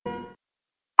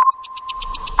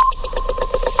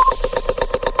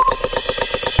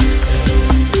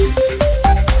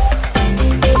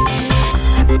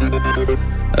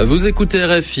Vous écoutez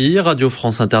RFI, Radio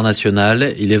France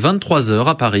Internationale. Il est 23h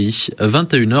à Paris,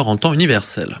 21h en temps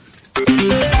universel.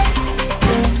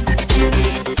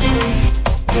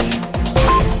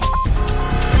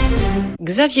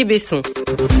 Xavier Besson.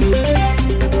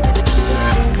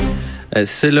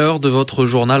 C'est l'heure de votre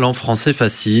journal en français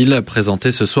facile,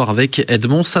 présenté ce soir avec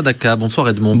Edmond Sadaka. Bonsoir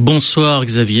Edmond. Bonsoir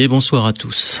Xavier, bonsoir à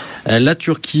tous. La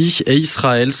Turquie et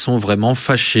Israël sont vraiment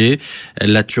fâchés.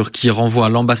 La Turquie renvoie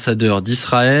l'ambassadeur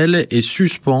d'Israël et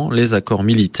suspend les accords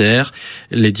militaires.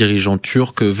 Les dirigeants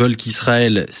turcs veulent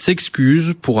qu'Israël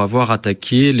s'excuse pour avoir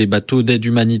attaqué les bateaux d'aide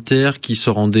humanitaire qui se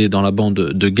rendaient dans la bande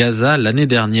de Gaza l'année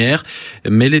dernière.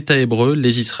 Mais l'État hébreu,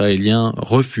 les Israéliens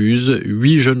refusent.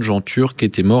 8 jeunes gens turcs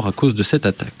étaient morts à cause de cette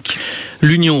attaque.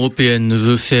 L'Union européenne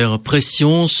veut faire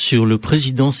pression sur le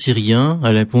président syrien.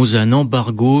 Elle impose un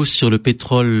embargo sur le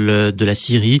pétrole de la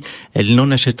Syrie. Elle n'en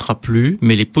achètera plus,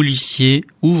 mais les policiers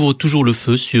ouvrent toujours le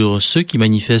feu sur ceux qui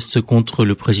manifestent contre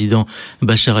le président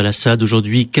Bachar el-Assad.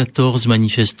 Aujourd'hui, 14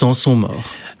 manifestants sont morts.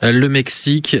 Le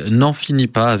Mexique n'en finit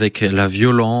pas avec la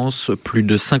violence. Plus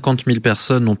de 50 000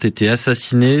 personnes ont été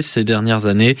assassinées ces dernières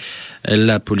années.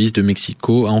 La police de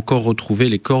Mexico a encore retrouvé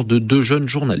les corps de 2 jeunes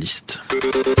journalistes.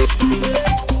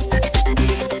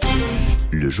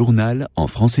 Le journal en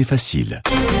français facile.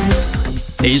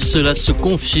 Et cela se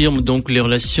confirme donc, les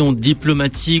relations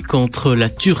diplomatiques entre la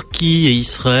Turquie et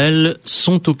Israël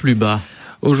sont au plus bas.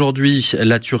 Aujourd'hui,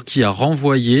 la Turquie a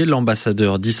renvoyé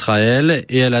l'ambassadeur d'Israël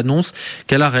et elle annonce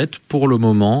qu'elle arrête pour le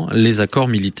moment les accords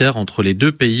militaires entre les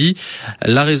deux pays.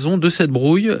 La raison de cette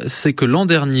brouille, c'est que l'an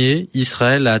dernier,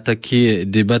 Israël a attaqué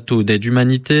des bateaux d'aide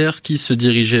humanitaire qui se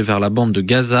dirigeaient vers la bande de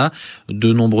Gaza.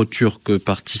 De nombreux Turcs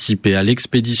participaient à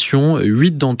l'expédition,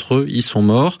 8 d'entre eux y sont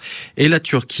morts et la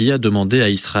Turquie a demandé à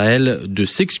Israël de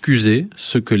s'excuser,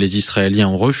 ce que les Israéliens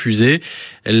ont refusé.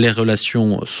 Les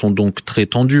relations sont donc très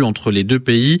tendues entre les deux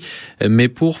pays. Mais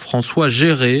pour François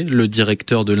Géré, le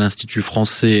directeur de l'Institut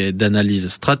français d'analyse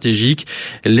stratégique,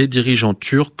 les dirigeants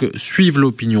turcs suivent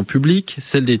l'opinion publique,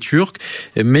 celle des Turcs,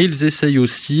 mais ils essayent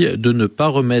aussi de ne pas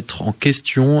remettre en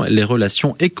question les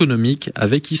relations économiques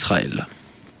avec Israël.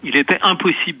 Il était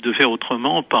impossible de faire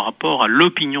autrement par rapport à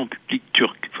l'opinion publique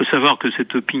turque. Il faut savoir que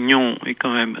cette opinion est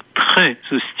quand même très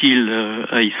hostile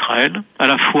à Israël, à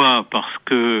la fois parce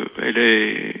qu'elle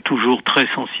est toujours très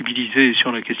sensibilisée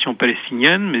sur la question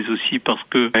palestinienne, mais aussi parce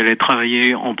qu'elle est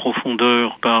travaillée en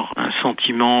profondeur par un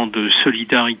sentiment de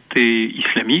solidarité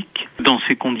islamique. Dans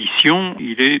ces conditions,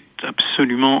 il est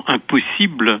absolument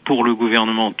impossible pour le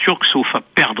gouvernement turc, sauf à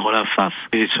perdre la face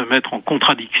et se mettre en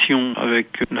contradiction avec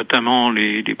notamment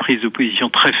les prises de position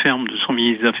très fermes de son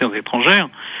ministre des Affaires étrangères,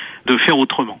 de faire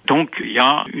autrement. Donc, il y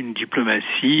a une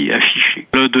diplomatie affichée.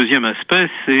 Le deuxième aspect,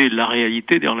 c'est la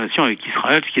réalité des relations avec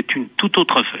Israël, qui est une toute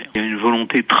autre affaire. Il y a une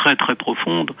volonté très très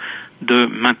profonde de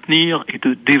maintenir et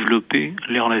de développer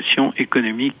les relations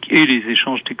économiques et les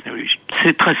échanges technologiques.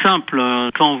 C'est très simple.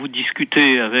 Quand vous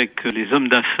discutez avec les hommes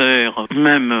d'affaires,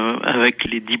 même avec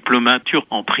les diplomates turcs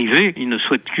en privé, ils ne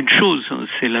souhaitent qu'une chose,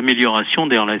 c'est l'amélioration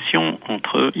des relations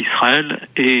entre Israël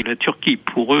et la Turquie.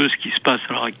 Pour eux, ce qui se passe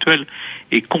à l'heure actuelle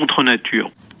est contre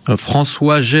nature.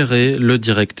 François Géré, le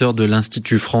directeur de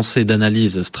l'Institut français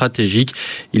d'analyse stratégique.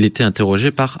 Il était interrogé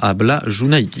par Abla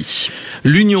Jounaidi.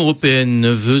 L'Union européenne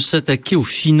veut s'attaquer aux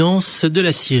finances de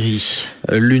la Syrie.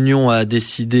 L'Union a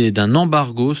décidé d'un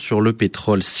embargo sur le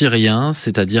pétrole syrien,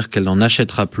 c'est-à-dire qu'elle n'en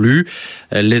achètera plus.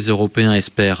 Les Européens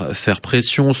espèrent faire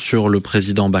pression sur le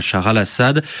président Bachar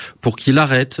el-Assad pour qu'il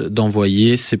arrête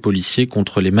d'envoyer ses policiers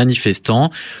contre les manifestants.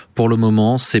 Pour le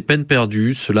moment, c'est peine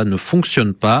perdue, cela ne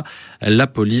fonctionne pas. La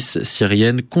police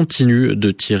syrienne continue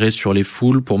de tirer sur les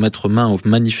foules pour mettre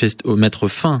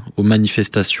fin aux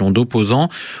manifestations d'opposants.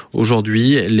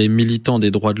 Aujourd'hui, les militants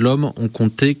des droits de l'homme ont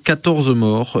compté 14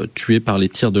 morts tués par les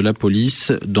tirs de la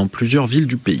police dans plusieurs villes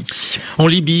du pays. En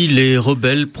Libye, les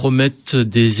rebelles promettent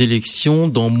des élections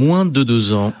dans moins de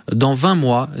 2 ans. Dans 20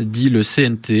 mois, dit le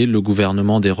CNT, le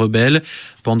gouvernement des rebelles.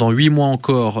 Pendant 8 mois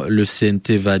encore, le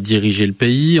CNT va diriger le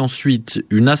pays. Ensuite,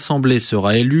 une assemblée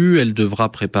sera élue. Elle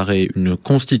devra préparer une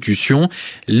constitution.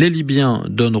 Les Libyens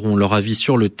donneront leur avis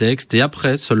sur le texte et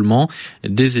après seulement,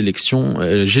 des élections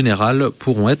générales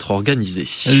pourront être organisées.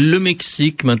 Le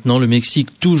Mexique maintenant, le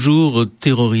Mexique toujours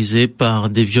terrorisé par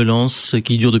des violences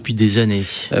qui durent depuis des années.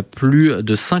 Plus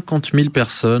de 50 000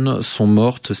 personnes sont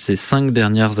mortes ces 5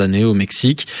 dernières années au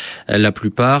Mexique. La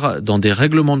plupart dans des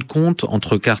règlements de compte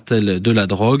entre cartels de la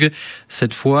drogue.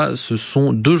 Cette fois, ce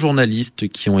sont 2 journalistes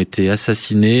qui ont été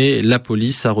assassinés. La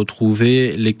police a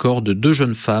retrouvé les corps de 2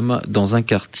 jeunes femmes dans un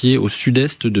quartier au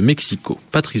sud-est de Mexico.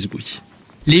 Patrice Bouy.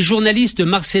 Les journalistes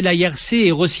Marcela Yarcé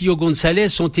et Rocio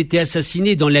González ont été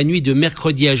assassinés dans la nuit de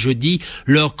mercredi à jeudi.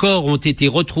 Leurs corps ont été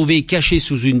retrouvés cachés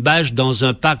sous une bâche dans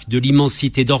un parc de l'immense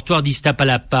cité dortoir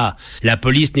d'Iztapalapa. La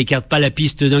police n'écarte pas la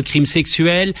piste d'un crime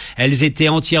sexuel. Elles étaient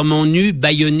entièrement nues,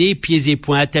 bâillonnées, pieds et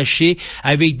poings attachés,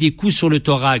 avec des coups sur le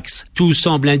thorax. Tout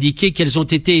semble indiquer qu'elles ont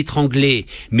été étranglées.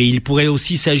 Mais il pourrait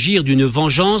aussi s'agir d'une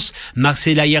vengeance.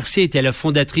 Marcela Yarcé était la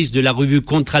fondatrice de la revue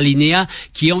Contralinea,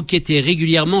 qui enquêtait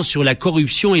régulièrement sur la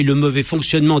corruption et le mauvais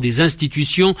fonctionnement des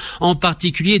institutions, en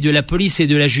particulier de la police et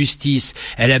de la justice.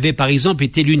 Elle avait par exemple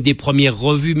été l'une des premières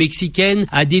revues mexicaines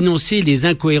à dénoncer les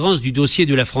incohérences du dossier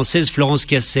de la Française Florence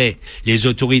Cassay. Les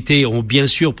autorités ont bien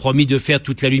sûr promis de faire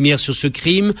toute la lumière sur ce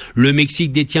crime. Le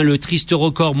Mexique détient le triste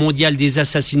record mondial des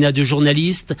assassinats de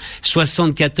journalistes.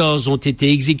 74 ont été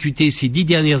exécutés ces 10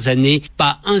 dernières années.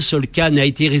 Pas un seul cas n'a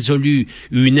été résolu.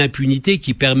 Une impunité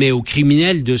qui permet aux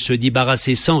criminels de se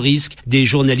débarrasser sans risque des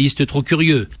journalistes trop curieux.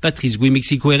 Patrice Gouy,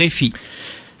 Mexico, RFI.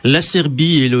 La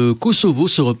Serbie et le Kosovo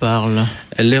se reparlent.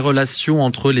 Les relations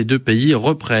entre les deux pays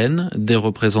reprennent. Des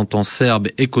représentants serbes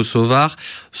et kosovars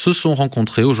se sont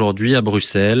rencontrés aujourd'hui à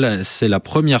Bruxelles. C'est la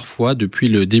première fois depuis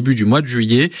le début du mois de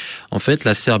juillet. En fait,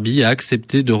 la Serbie a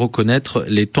accepté de reconnaître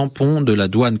les tampons de la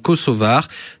douane kosovare.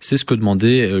 C'est ce que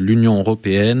demandait l'Union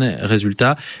européenne.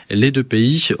 Résultat, les deux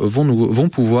pays vont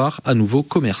pouvoir à nouveau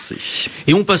commercer.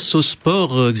 Et on passe au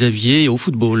sport, Xavier, et au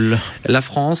football. La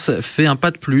France fait un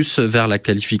pas de plus vers la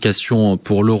qualification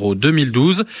pour l'Euro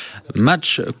 2012.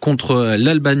 Match contre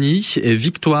l'Albanie et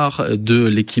victoire de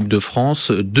l'équipe de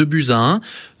France 2-1.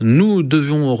 Nous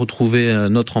devions retrouver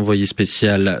notre envoyé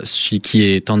spécial qui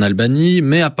est en Albanie,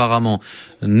 mais apparemment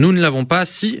nous ne l'avons pas.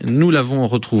 Si, nous l'avons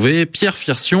retrouvé, Pierre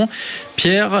Firsion.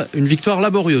 Pierre, une victoire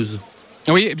laborieuse.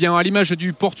 Oui, eh bien à l'image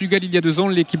du Portugal il y a 2 ans,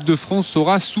 l'équipe de France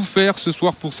aura souffert ce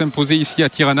soir pour s'imposer ici à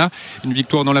Tirana. Une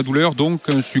victoire dans la douleur, donc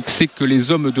un succès que les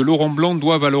hommes de Laurent Blanc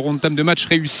doivent à leur entame de match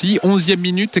réussi. 11e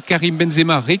minute, Karim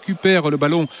Benzema récupère le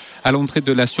ballon à l'entrée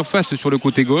de la surface sur le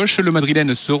côté gauche. Le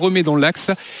Madrilène se remet dans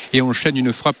l'axe et enchaîne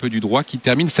une frappe du droit qui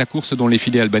termine sa course dans les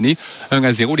filets albanais.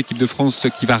 1-0, l'équipe de France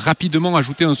qui va rapidement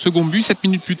ajouter un second but. 7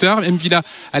 minutes plus tard, M'Vila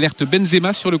alerte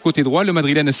Benzema sur le côté droit. Le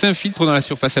Madrilène s'infiltre dans la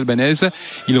surface albanaise.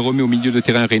 Il remet au milieu de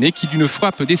terrain rennais qui d'une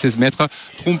frappe des 16 mètres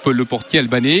trompe le portier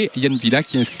albanais. Yann Villa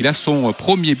qui inscrit là son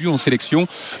premier but en sélection.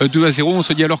 2-0, on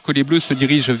se dit alors que les Bleus se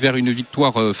dirigent vers une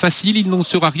victoire facile. Il n'en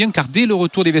sera rien car dès le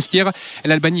retour des vestiaires,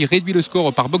 l'Albanie réduit le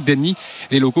score par Bogdani.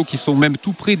 Les locaux qui sont même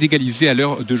tout près d'égaliser à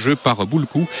l'heure de jeu par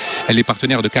Boulkou. Les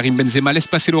partenaires de Karim Benzema laissent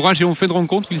passer l'orage et en fin de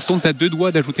rencontre, ils sont à 2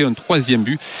 doigts d'ajouter un 3e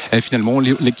but. Et finalement,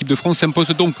 l'équipe de France s'impose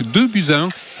donc 2-1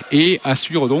 et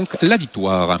assure donc la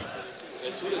victoire.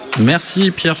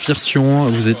 Merci Pierre Firsion.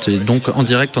 Vous êtes donc en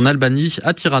direct en Albanie,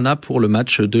 à Tirana, pour le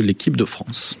match de l'équipe de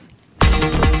France.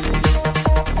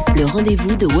 Le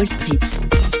rendez-vous de Wall Street.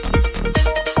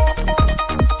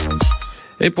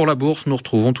 Et pour la bourse, nous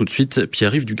retrouvons tout de suite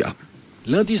Pierre-Yves Dugas.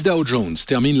 L'indice Dow Jones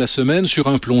termine la semaine sur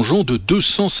un plongeon de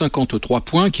 253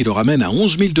 points qui le ramène à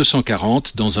 11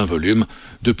 240 dans un volume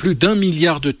de plus d'1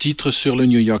 milliard de titres sur le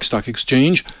New York Stock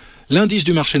Exchange. L'indice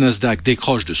du marché Nasdaq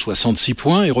décroche de 66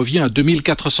 points et revient à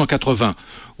 2480.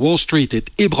 Wall Street est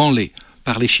ébranlé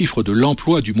par les chiffres de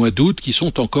l'emploi du mois d'août qui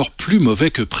sont encore plus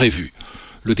mauvais que prévu.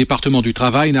 Le département du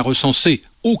travail n'a recensé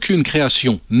aucune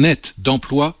création nette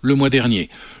d'emplois le mois dernier.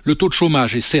 Le taux de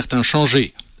chômage est certes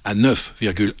inchangé à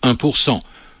 9,1%,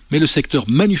 mais le secteur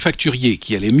manufacturier,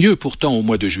 qui allait mieux pourtant au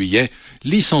mois de juillet,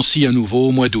 licencie à nouveau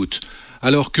au mois d'août.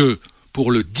 Alors que,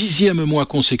 pour le 10e mois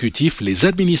consécutif, les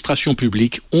administrations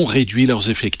publiques ont réduit leurs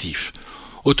effectifs.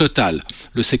 Au total,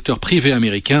 le secteur privé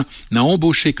américain n'a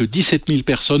embauché que 17 000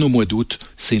 personnes au mois d'août,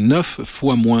 c'est 9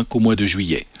 fois moins qu'au mois de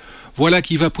juillet. Voilà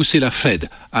qui va pousser la Fed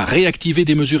à réactiver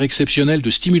des mesures exceptionnelles de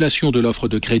stimulation de l'offre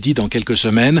de crédit dans quelques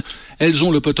semaines. Elles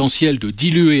ont le potentiel de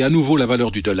diluer à nouveau la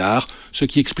valeur du dollar, ce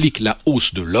qui explique la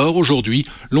hausse de l'or aujourd'hui.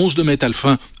 L'once de métal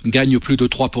fin gagne plus de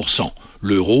 3%.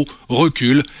 L'euro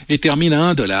recule et termine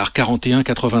à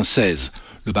 1,4196 $.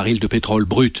 Le baril de pétrole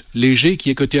brut léger qui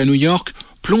est coté à New York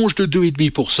plonge de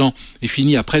 2,5% et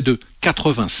finit à près de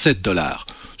 87 $.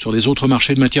 Sur les autres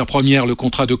marchés de matières premières, le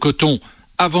contrat de coton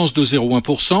avance de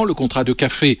 0,1%, le contrat de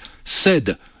café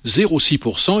cède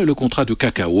 0,6% et le contrat de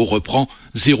cacao reprend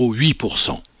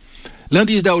 0,8%.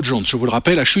 L'indice Dow Jones, je vous le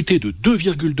rappelle, a chuté de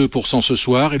 2,2% ce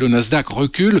soir et le Nasdaq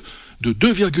recule de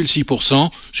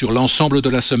 2,6%. Sur l'ensemble de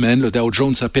la semaine, le Dow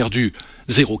Jones a perdu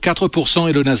 0,4%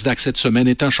 et le Nasdaq cette semaine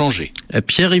est inchangé.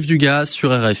 Pierre-Yves Dugas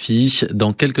sur RFI.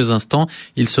 Dans quelques instants,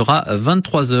 il sera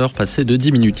 23h, passé de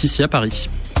 10 minutes ici à Paris.